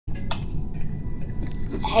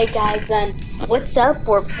Hey guys, what's up?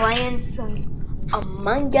 We're playing some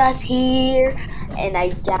Among Us here, and I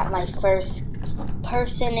got my first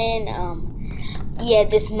person in. Yeah,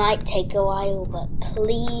 this might take a while, but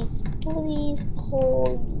please, please,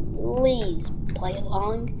 please play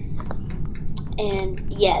along.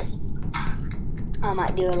 And yes, I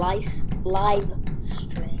might do a live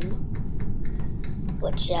stream,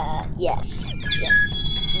 which yes,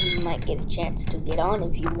 you might get a chance to get on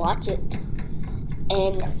if you watch it.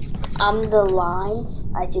 And I'm the live,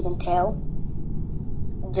 as you can tell.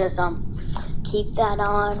 Just keep that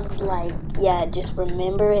on, like, yeah, just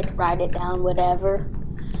remember it, write it down, whatever.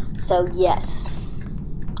 So yes,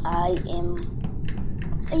 I am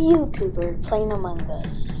a YouTuber playing Among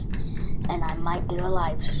Us, and I might do a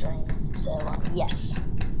live stream. So yes,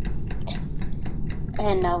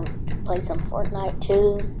 and I'll play some Fortnite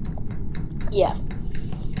too. Yeah,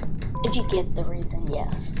 if you get the reason.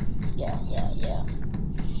 Yes, yeah.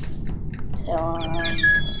 So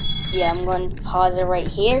yeah, I'm going to pause it right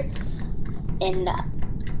here. And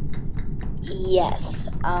yes,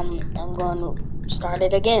 I'm going to start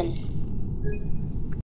it again.